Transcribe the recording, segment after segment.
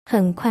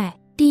很快，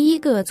第一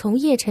个从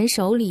叶辰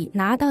手里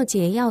拿到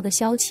解药的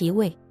萧其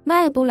卫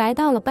迈步来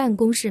到了办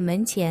公室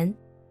门前，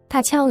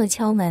他敲了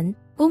敲门，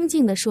恭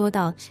敬地说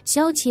道：“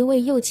萧其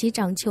卫右旗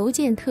长求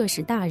见特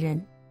使大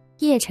人。”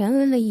叶辰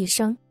嗯了一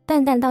声，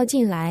淡淡道：“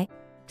进来。”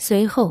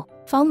随后，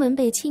房门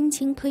被轻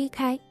轻推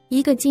开，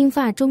一个金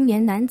发中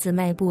年男子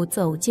迈步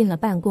走进了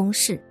办公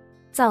室。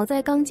早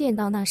在刚见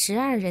到那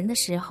12人的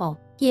时候，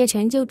叶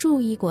辰就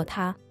注意过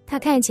他，他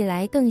看起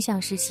来更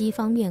像是西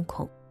方面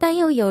孔，但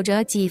又有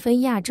着几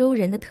分亚洲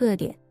人的特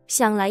点，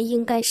想来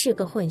应该是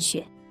个混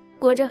血。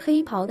裹着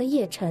黑袍的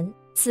叶辰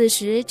此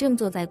时正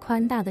坐在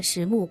宽大的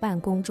实木办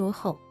公桌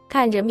后，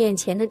看着面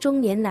前的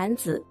中年男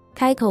子，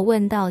开口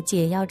问道：“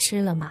解药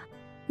吃了吗？”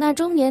那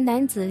中年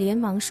男子连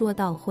忙说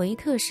道：“回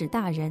特使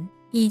大人，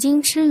已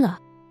经吃了。”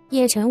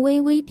叶辰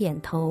微微点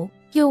头，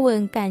又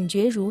问：“感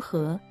觉如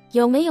何？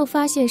有没有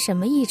发现什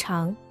么异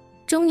常？”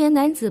中年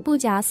男子不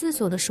假思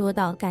索地说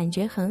道：“感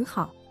觉很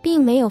好，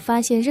并没有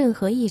发现任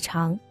何异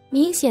常，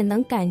明显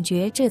能感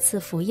觉这次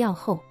服药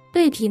后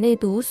对体内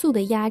毒素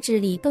的压制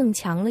力更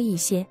强了一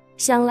些，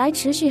想来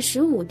持续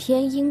15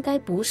天应该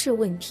不是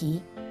问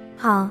题。”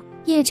好，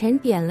叶辰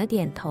点了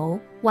点头，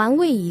玩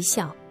味一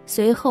笑，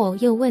随后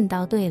又问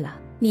道：“对了，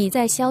你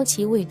在萧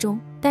其卫中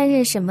担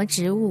任什么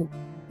职务？”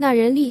那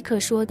人立刻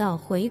说道：“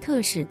回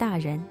特使大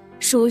人，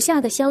属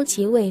下的萧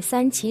其卫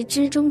3旗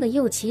之中的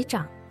右旗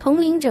长，统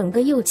领整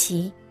个右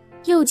旗。”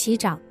右旗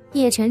长，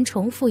叶辰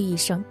重复一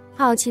声，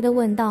好奇地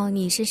问道：“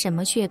你是什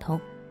么血统？”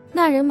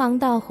那人忙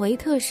道：“回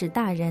特使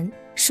大人，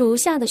属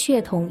下的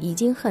血统已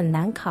经很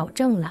难考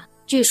证了，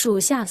据属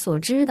下所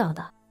知道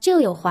的，就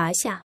有华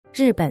夏、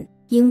日本、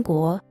英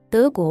国、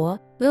德国、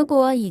俄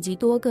国以及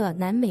多个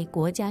南美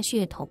国家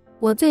血统。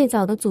我最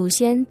早的祖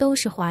先都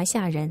是华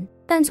夏人，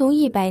但从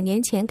100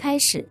年前开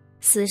始，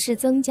死士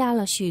增加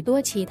了许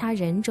多其他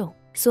人种，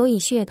所以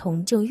血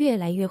统就越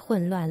来越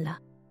混乱了。”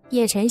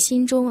叶辰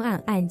心中暗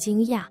暗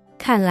惊讶，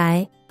看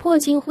来破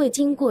金会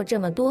经过这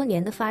么多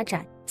年的发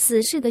展，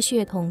死士的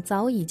血统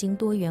早已经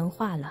多元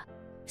化了。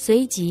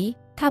随即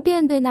他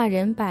便对那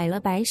人摆了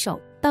摆手，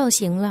道：“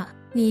行了，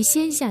你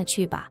先下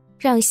去吧，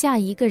让下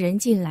一个人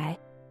进来。”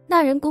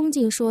那人恭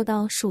敬说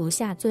道：“属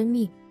下遵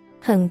命。”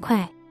很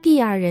快，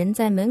第2人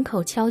在门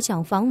口敲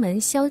响房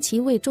门，萧其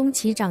卫中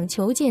旗长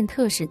求见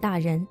特使大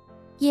人。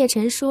叶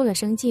辰说了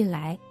声进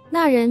来，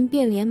那人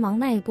便连忙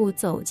迈步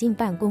走进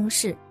办公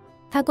室。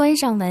他关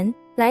上门，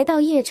来到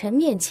叶辰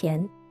面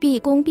前，毕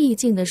恭毕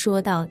敬地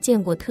说道：“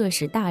见过特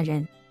使大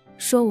人。”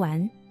说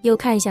完，又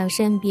看向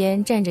身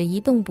边站着一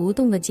动不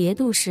动的节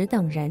度使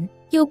等人，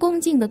又恭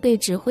敬地对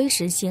指挥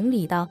使行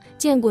礼道：“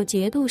见过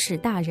节度使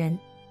大人。”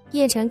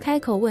叶辰开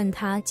口问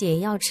他：“解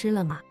药吃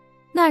了吗？”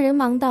那人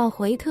忙道：“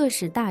回特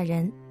使大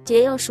人，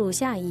解药属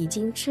下已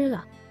经吃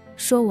了。”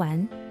说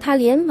完，他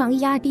连忙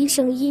压低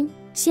声音，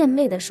献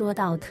媚地说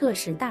道：“特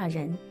使大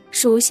人，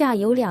属下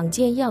有2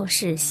件要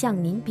事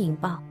向您禀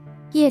报。”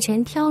叶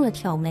辰挑了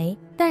挑眉，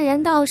淡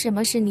然道：“什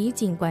么事你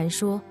尽管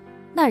说。”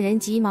那人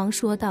急忙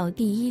说道：“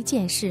第1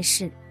件事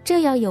是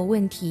这药有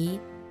问题。”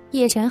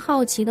叶辰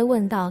好奇地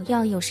问道：“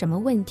药有什么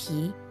问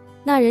题？”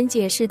那人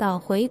解释道：“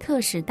回特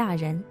使大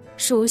人，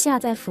属下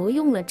在服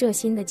用了这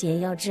新的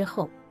解药之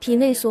后，体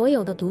内所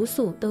有的毒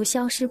素都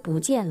消失不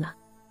见了。”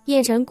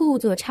叶辰故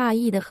作诧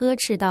异地呵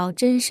斥道：“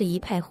真是一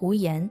派胡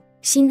言！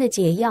新的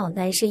解药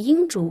乃是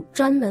英主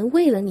专门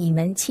为了你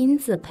们亲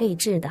自配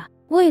制的，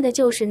为的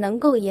就是能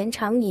够延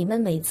长你们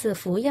每次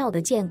服药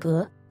的间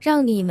隔，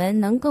让你们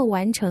能够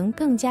完成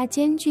更加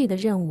艰巨的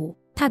任务。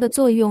它的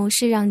作用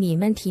是让你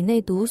们体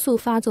内毒素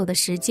发作的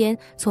时间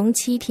从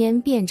7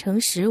天变成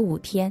15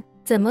天，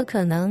怎么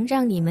可能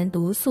让你们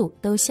毒素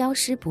都消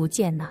失不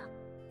见呢？”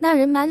那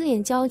人满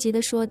脸焦急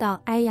地说道：“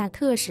哎呀，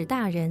特使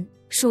大人，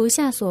属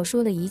下所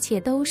说的一切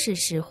都是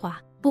实话，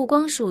不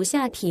光属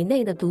下体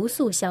内的毒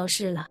素消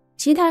失了，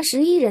其他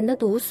11人的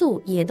毒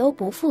素也都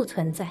不复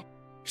存在。”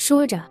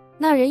说着，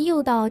那人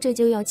又道：“这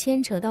就要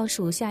牵扯到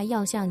属下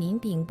要向您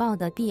禀报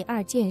的第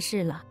2件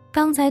事了。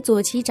刚才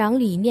左旗长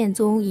李念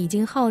宗已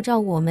经号召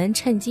我们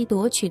趁机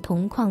夺取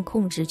铜矿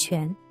控制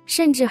权，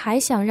甚至还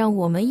想让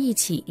我们一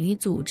起与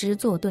组织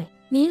作对。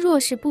您若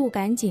是不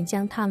赶紧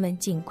将他们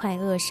尽快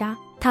扼杀，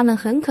他们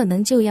很可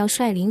能就要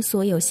率领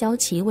所有骁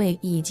骑卫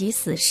以及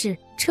死士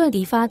彻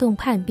底发动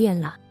叛变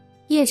了。”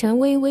叶辰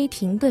微微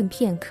停顿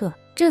片刻，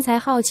这才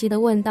好奇地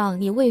问道：“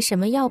你为什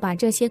么要把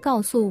这些告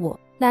诉我？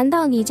难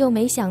道你就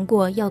没想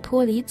过要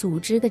脱离组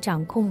织的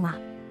掌控吗？”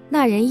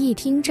那人一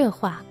听这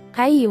话，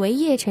还以为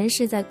叶辰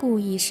是在故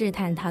意试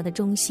探他的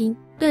忠心，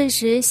顿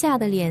时吓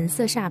得脸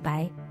色煞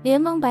白，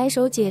连忙摆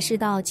手解释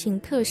道：“请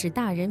特使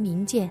大人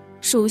明鉴，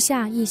属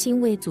下一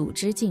心为组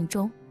织尽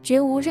忠，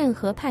绝无任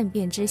何叛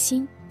变之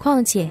心。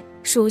况且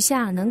属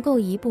下能够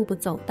一步步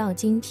走到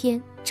今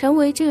天，成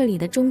为这里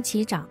的中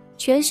旗长，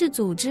全是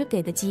组织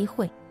给的机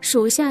会，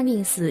属下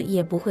宁死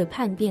也不会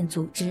叛变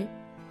组织。”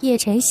叶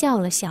辰笑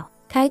了笑，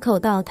开口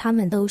道：“他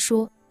们都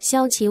说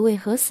骁骑卫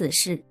和死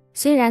士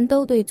虽然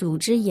都对组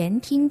织言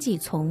听计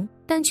从，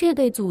但却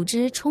对组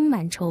织充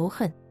满仇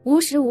恨，无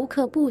时无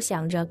刻不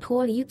想着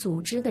脱离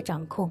组织的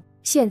掌控。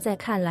现在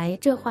看来，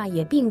这话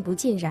也并不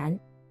尽然。”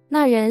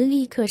那人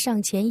立刻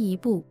上前一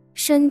步，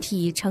身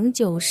体呈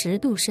90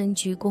度深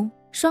鞠躬，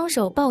双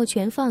手抱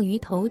拳放于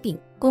头顶，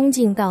恭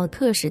敬道：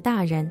特使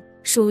大人，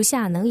属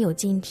下能有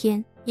今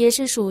天，也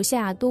是属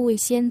下多位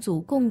先祖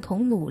共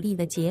同努力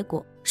的结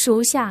果，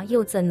属下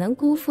又怎能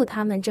辜负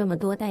他们这么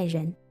多代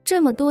人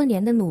这么多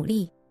年的努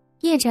力？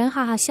叶辰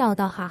哈哈笑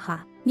道：哈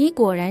哈，你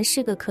果然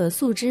是个可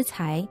塑之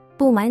才，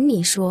不瞒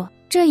你说，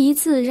这一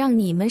次让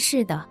你们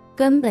试的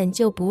根本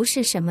就不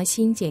是什么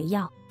新解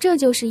药，这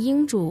就是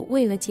英主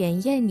为了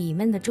检验你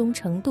们的忠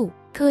诚度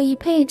特意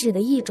配置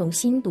的一种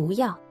新毒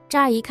药。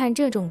乍一看，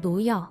这种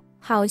毒药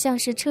好像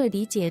是彻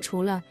底解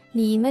除了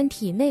你们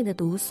体内的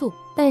毒素，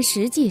但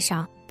实际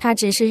上它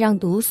只是让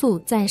毒素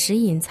暂时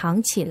隐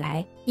藏起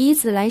来，以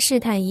此来试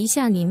探一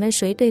下你们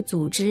谁对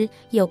组织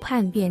有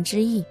叛变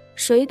之意，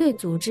谁对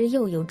组织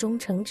又有忠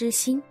诚之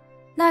心。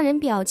那人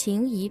表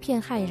情一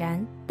片骇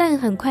然，但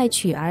很快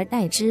取而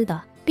代之的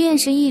便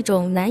是一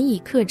种难以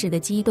克制的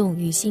激动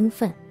与兴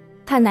奋。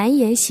他难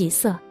掩喜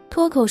色，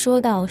脱口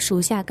说道：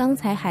属下刚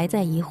才还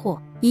在疑惑，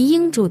以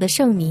英主的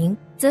圣名，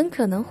怎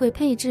可能会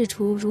配置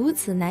出如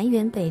此南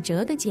辕北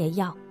辙的解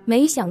药？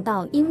没想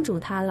到英主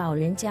他老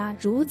人家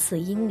如此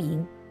英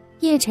明。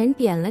叶辰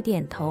点了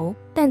点头，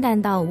淡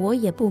淡道：我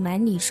也不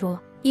瞒你说，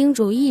英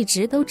主一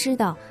直都知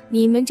道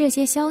你们这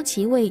些骁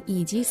骑卫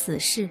以及死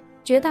士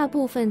绝大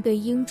部分对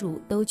英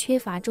主都缺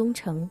乏忠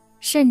诚，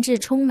甚至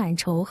充满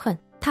仇恨。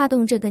他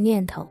动这个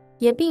念头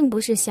也并不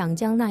是想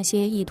将那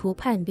些意图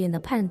叛变的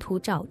叛徒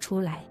找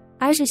出来，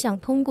而是想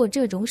通过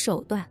这种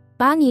手段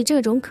把你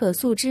这种可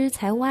塑之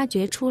才挖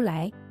掘出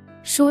来。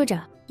说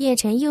着，叶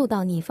辰又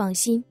道：你放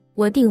心，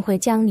我定会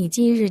将你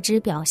今日之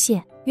表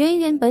现原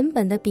原本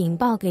本的禀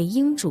报给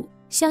英主，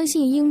相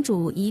信英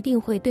主一定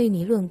会对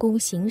你论功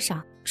行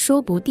赏，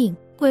说不定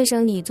会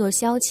升你做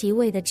骁骑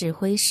卫的指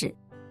挥使。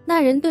那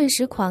人顿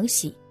时狂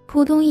喜，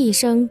扑通一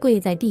声跪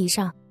在地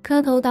上，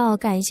磕头道：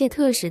感谢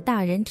特使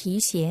大人提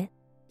携。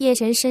叶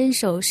辰伸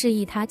手示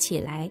意他起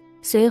来，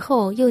随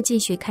后又继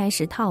续开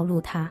始套路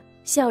他，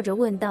笑着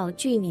问道：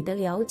据你的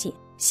了解，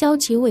骁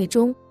骑卫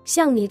中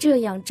像你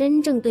这样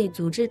真正对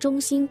组织忠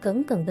心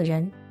耿耿的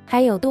人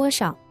还有多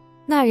少？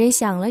那人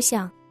想了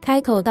想，开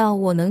口道：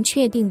我能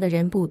确定的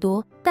人不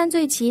多，但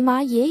最起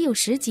码也有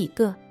10几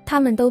个，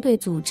他们都对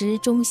组织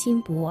忠心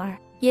不二，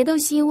也都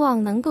希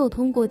望能够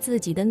通过自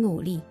己的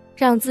努力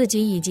让自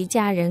己以及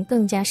家人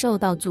更加受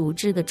到组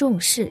织的重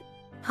视。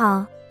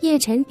好，叶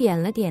辰点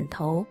了点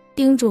头，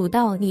叮嘱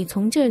道：你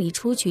从这里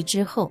出去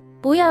之后，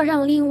不要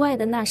让另外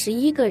的那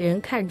11个人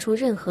看出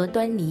任何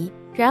端倪，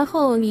然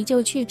后你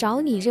就去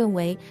找你认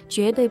为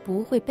绝对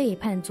不会背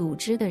叛组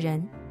织的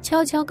人，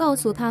悄悄告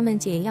诉他们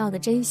解药的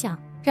真相，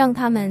让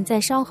他们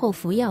在稍后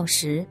服药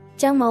时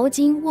将毛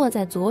巾握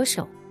在左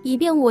手，以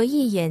便我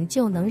一眼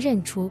就能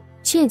认出，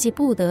切记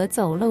不得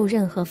走漏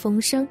任何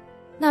风声。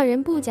那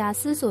人不假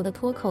思索地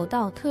脱口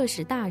道：特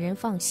使大人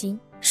放心，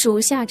属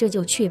下这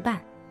就去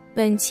办。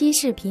本期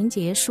视频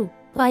结束，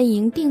欢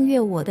迎订阅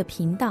我的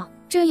频道，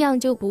这样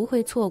就不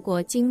会错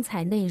过精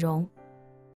彩内容。